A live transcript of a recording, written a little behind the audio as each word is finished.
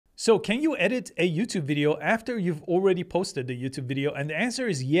So can you edit a YouTube video after you've already posted the YouTube video? And the answer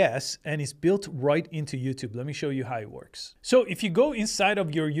is yes, and it's built right into YouTube. Let me show you how it works. So if you go inside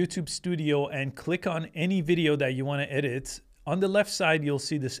of your YouTube studio and click on any video that you want to edit, on the left side, you'll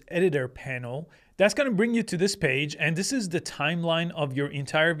see this editor panel. That's going to bring you to this page, and this is the timeline of your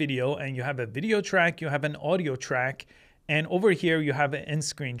entire video. And you have a video track, you have an audio track, and over here you have an end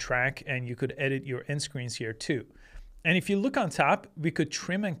screen track, and you could edit your end screens here too. And if you look on top, we could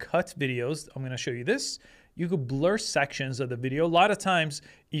trim and cut videos. I'm going to show you this. You could blur sections of the video. A lot of times,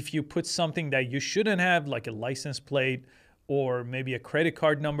 if you put something that you shouldn't have, like a license plate or maybe a credit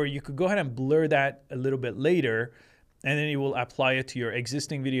card number, you could go ahead and blur that a little bit later, and then it will apply it to your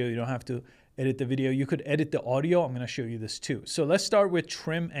existing video. You don't have to edit the video. You could edit the audio. I'm going to show you this too. So let's start with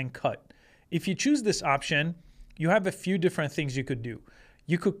trim and cut. If you choose this option, you have a few different things you could do.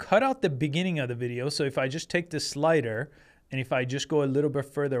 You could cut out the beginning of the video. So if I just take this slider and if I just go a little bit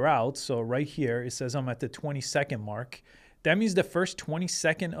further out, so right here, it says I'm at the 20-second mark. That means the first 20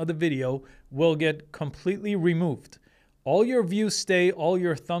 seconds of the video will get completely removed. All your views stay, all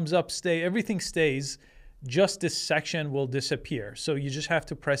your thumbs up stay, everything stays. Just this section will disappear. So you just have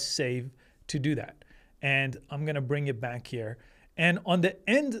to press save to do that. And I'm going to bring it back here. And on the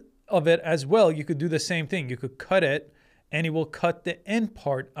end of it as well, you could do the same thing. You could cut it, and it will cut the end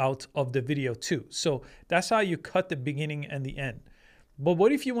part out of the video too. So that's how you cut the beginning and the end. But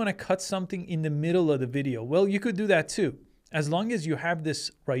what if you want to cut something in the middle of the video? Well, you could do that too. As long as you have this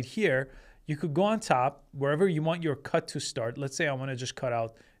right here, you could go on top, wherever you want your cut to start. Let's say I want to just cut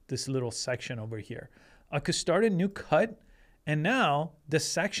out this little section over here. I could start a new cut, and now the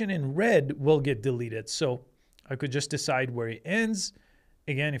section in red will get deleted. So I could just decide where it ends.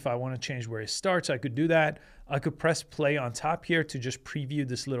 Again, if I want to change where it starts, I could do that. I could press play on top here to just preview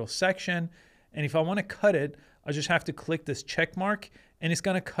this little section. And if I want to cut it, I just have to click this check mark and it's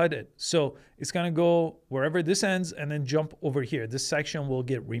going to cut it. So it's going to go wherever this ends and then jump over here. This section will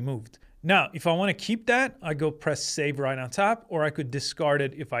get removed. Now, if I want to keep that, I go press save right on top, or I could discard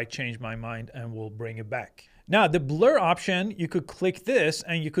it if I change my mind and we'll bring it back. Now, the blur option, you could click this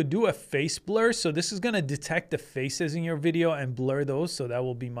and you could do a face blur. So this is going to detect the faces in your video and blur those. So that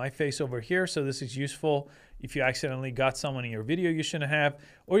will be my face over here. So this is useful if you accidentally got someone in your video you shouldn't have.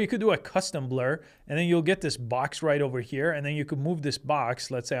 Or you could do a custom blur, and then you'll get this box right over here. And then you could move this box.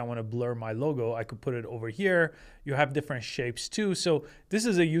 Let's say I want to blur my logo. I could put it over here. You have different shapes too. So this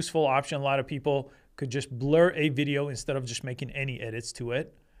is a useful option. A lot of people could just blur a video instead of just making any edits to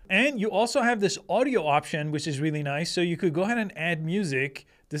it. And you also have this audio option, which is really nice. So you could go ahead and add music.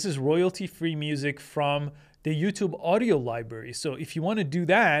 This is royalty-free music from the YouTube audio library. So if you want to do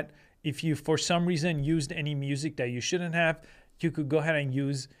that, if you for some reason used any music that you shouldn't have, you could go ahead and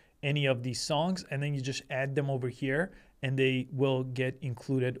use any of these songs, and then you just add them over here and they will get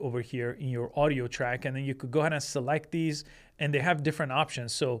included over here in your audio track. And then you could go ahead and select these, and they have different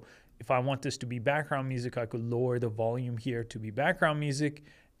options. So if I want this to be background music, I could lower the volume here to be background music.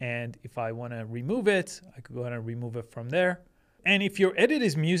 And if I want to remove it, I could go ahead and remove it from there. And if your edit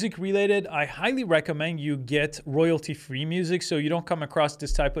is music related, I highly recommend you get royalty-free music so you don't come across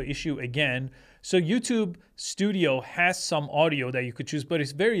this type of issue again. So YouTube Studio has some audio that you could choose, but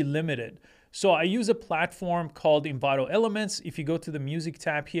it's very limited. So I use a platform called Envato Elements. If you go to the music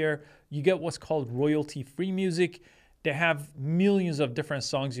tab here, you get what's called royalty-free music. They have millions of different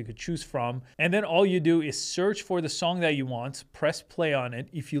songs you could choose from. And then all you do is search for the song that you want, press play on it.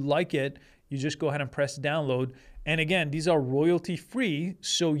 If you like it, you just go ahead and press download. And again, these are royalty free,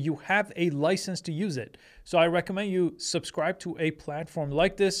 so you have a license to use it. So I recommend you subscribe to a platform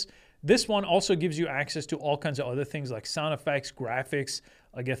like this. This one also gives you access to all kinds of other things like sound effects, graphics.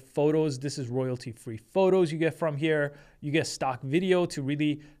 I get photos. This is royalty-free photos you get from here. You get stock video to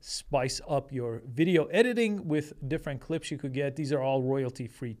really spice up your video editing with different clips you could get. These are all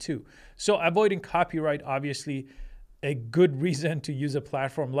royalty-free too. So avoiding copyright, obviously, a good reason to use a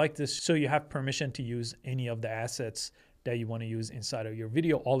platform like this, so you have permission to use any of the assets that you want to use inside of your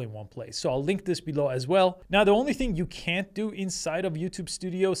video all in one place. So I'll link this below as well. Now, the only thing you can't do inside of YouTube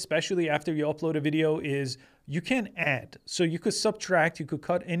Studio, especially after you upload a video, is you can add. So you could subtract, you could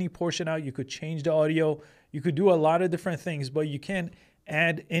cut any portion out, you could change the audio, you could do a lot of different things, but you can't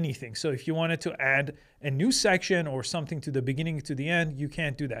add anything. So if you wanted to add a new section or something to the beginning to the end, you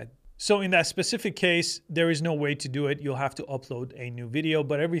can't do that. So in that specific case, there is no way to do it. You'll have to upload a new video,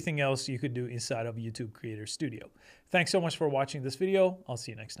 but everything else you could do inside of YouTube Creator Studio. Thanks so much for watching this video. I'll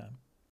see you next time.